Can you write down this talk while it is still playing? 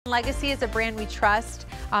Legacy is a brand we trust,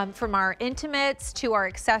 from our intimates to our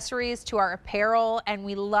accessories to our apparel, and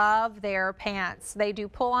we love their pants. They do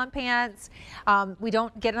pull-on pants. We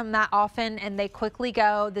don't get them that often, and they quickly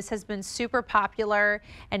go. This has been super popular,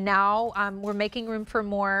 and now we're making room for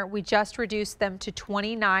more. We just reduced them to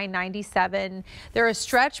 $29.97. They're a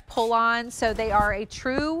stretch pull-on, so they are a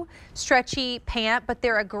true stretchy pant, but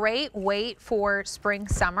they're a great weight for spring,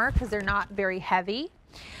 summer because they're not very heavy.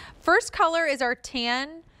 First color is our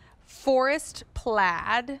tan forest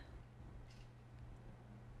plaid.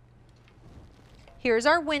 Here's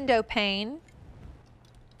our window pane.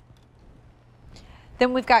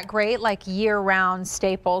 Then we've got great like year-round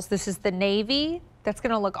staples. This is the navy. That's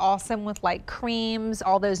gonna look awesome with like creams,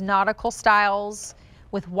 all those nautical styles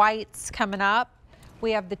with whites coming up.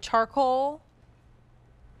 We have the charcoal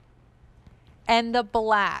and the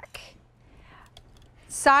black.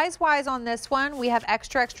 Size-wise on this one, we have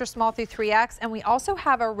extra, extra small through 3X, and we also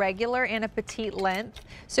have a regular and a petite length.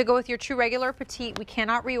 So go with your true regular petite. We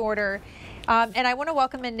cannot reorder. And I want to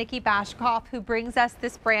welcome in Nikki Bashkoff, who brings us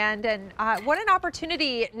this brand. And what an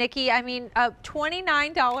opportunity, Nikki. I mean,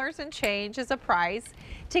 $29 and change is a price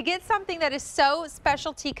to get something that is so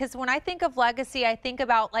specialty, because when I think of Legacy, I think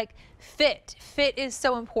about like fit. Fit is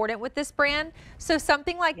so important with this brand. So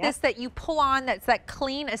something like this that you pull on, that's that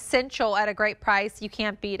clean essential at a great price, you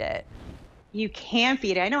can't beat it. You can't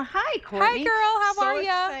beat it. I know. Hi, Courtney. Hi, girl. How are you?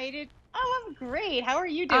 So excited. Oh, I'm great. How are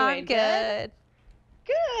you doing? I'm good.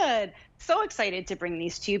 Good. So excited to bring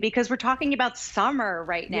these to you because we're talking about summer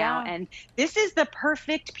right now. And this is the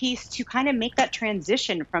perfect piece to kind of make that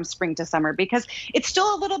transition from spring to summer, because it's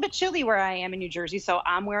still a little bit chilly where I am in New Jersey. So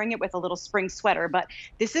I'm wearing it with a little spring sweater, but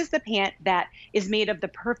this is the pant that is made of the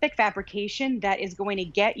perfect fabrication that is going to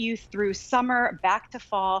get you through summer back to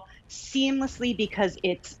fall seamlessly, because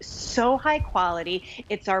it's so high quality.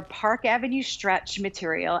 It's our Park Avenue stretch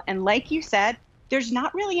material. And like you said, there's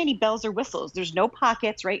not really any bells or whistles. There's no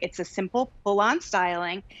pockets, right? It's a simple pull-on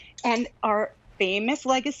styling. And our famous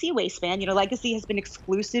Legacy waistband, you know, Legacy has been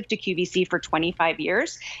exclusive to QVC for 25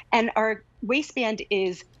 years. And our waistband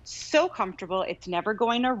is so comfortable. It's never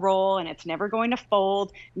going to roll and it's never going to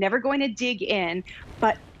fold, never going to dig in.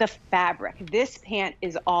 But the fabric, this pant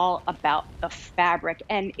is all about the fabric.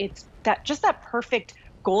 And it's just that perfect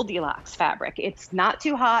Goldilocks fabric. It's not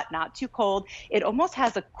too hot, not too cold. It almost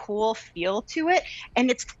has a cool feel to it.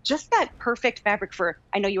 And it's just that perfect fabric for,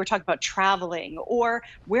 I know you were talking about traveling or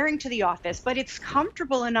wearing to the office, but it's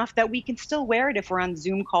comfortable enough that we can still wear it if we're on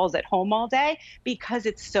Zoom calls at home all day, because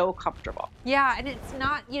it's so comfortable. Yeah, and it's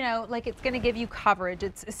not, you know, like it's going to give you coverage.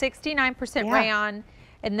 It's 69% rayon,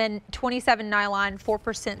 and then 27 nylon, 4%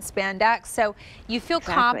 spandex. So you feel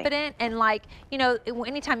confident, and like, you know,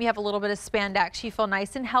 anytime you have a little bit of spandex, you feel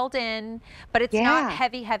nice and held in, but it's not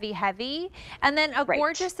heavy, heavy, heavy. And then a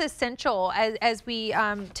gorgeous essential as we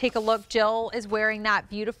take a look. Jill is wearing that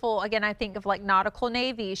beautiful, again, I think of like nautical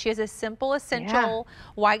navy. She has a simple essential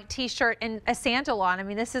white t-shirt and a sandal on. I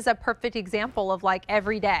mean, this is a perfect example of like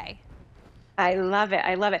every day. I love it.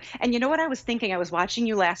 I love it. And you know what I was thinking? I was watching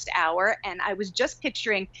you last hour and I was just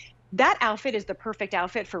picturing that outfit is the perfect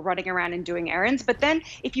outfit for running around and doing errands. But then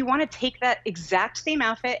if you want to take that exact same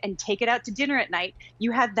outfit and take it out to dinner at night,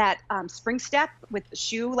 you had that spring step with the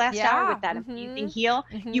shoe last hour with that amazing heel.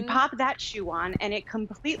 You pop that shoe on and it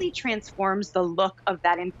completely transforms the look of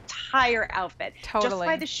that entire outfit just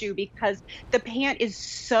by the shoe, because the pant is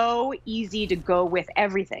so easy to go with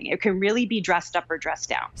everything. It can really be dressed up or dressed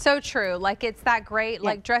down. So true. Like it's that great,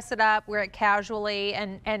 like dress it up, wear it casually,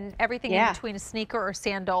 and everything in between a sneaker or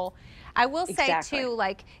sandal. I will say too,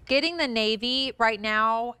 like getting the navy right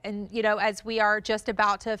now, and you know, as we are just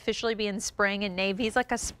about to officially be in spring, and navy is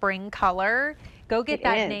like a spring color. Go get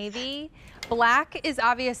that navy. Black is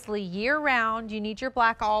obviously year round. You need your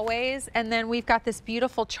black always. And then we've got this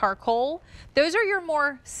beautiful charcoal. Those are your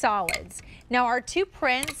more solids. Now our two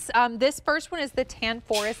prints, this first one is the tan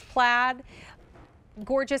forest plaid.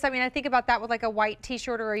 Gorgeous. I mean, I think about that with like a white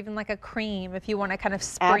t-shirt or even like a cream if you want to kind of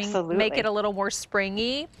spring, make it a little more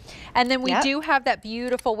springy. And then we do have that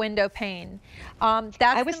beautiful window pane. That's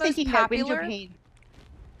I was the most thinking popular. that window pane.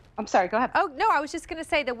 I'm sorry, go ahead. Oh, no, I was just going to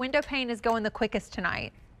say the window pane is going the quickest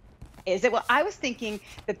tonight. Is it? Well, I was thinking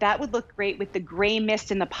that would look great with the gray mist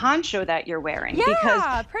and the poncho that you're wearing,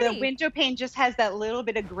 because the window pane just has that little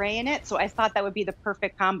bit of gray in it. So I thought that would be the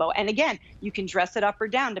perfect combo. And again, you can dress it up or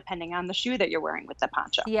down depending on the shoe that you're wearing with the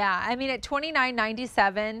poncho. Yeah, I mean at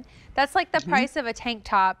 $29.97, that's like the price of a tank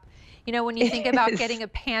top. You know, when you think about getting a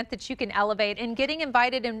pant that you can elevate and getting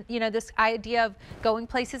invited in, you know, this idea of going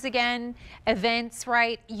places again, events,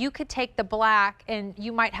 right? You could take the black and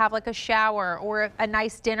you might have like a shower or a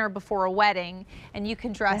nice dinner before a wedding, and you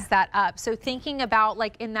can dress that up. So thinking about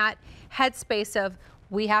like in that headspace of,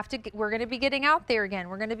 we're going to be getting out there again.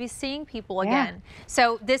 We're going to be seeing people again.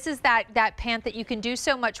 So this is that pant that you can do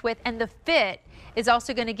so much with, and the fit is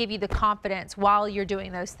also going to give you the confidence while you're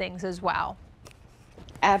doing those things as well.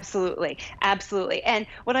 Absolutely. Absolutely. And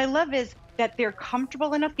what I love is that they're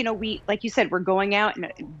comfortable enough. You know, like you said, we're going out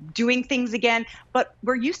and doing things again, but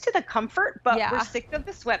we're used to the comfort, but we're sick of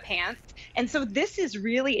the sweatpants. And so this is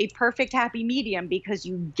really a perfect happy medium because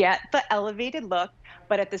you get the elevated look,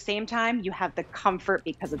 but at the same time, you have the comfort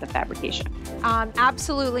because of the fabrication.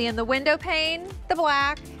 Absolutely. And the window pane, the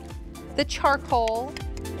black, the charcoal,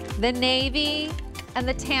 the navy, and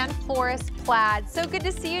the tan florist plaid. So good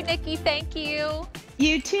to see you, Nikki. Thank you.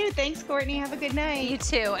 You too. Thanks, Courtney. Have a good night. You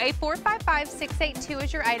too. 8455682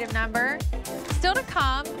 is your item number. Still to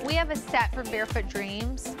come, we have a set from Barefoot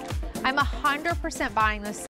Dreams. I'm 100% buying this